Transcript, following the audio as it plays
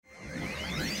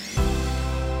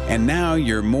And now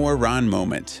your More Ron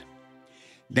moment.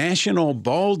 National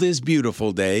Bald is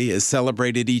Beautiful Day is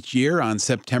celebrated each year on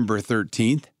September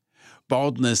 13th.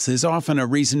 Baldness is often a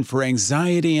reason for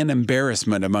anxiety and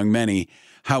embarrassment among many.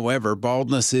 However,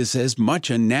 baldness is as much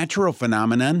a natural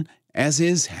phenomenon as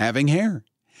is having hair.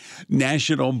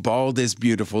 National Bald is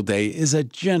Beautiful Day is a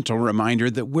gentle reminder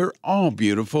that we're all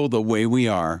beautiful the way we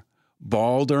are,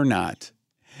 bald or not.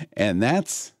 And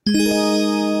that's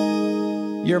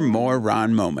your More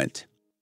Ron moment.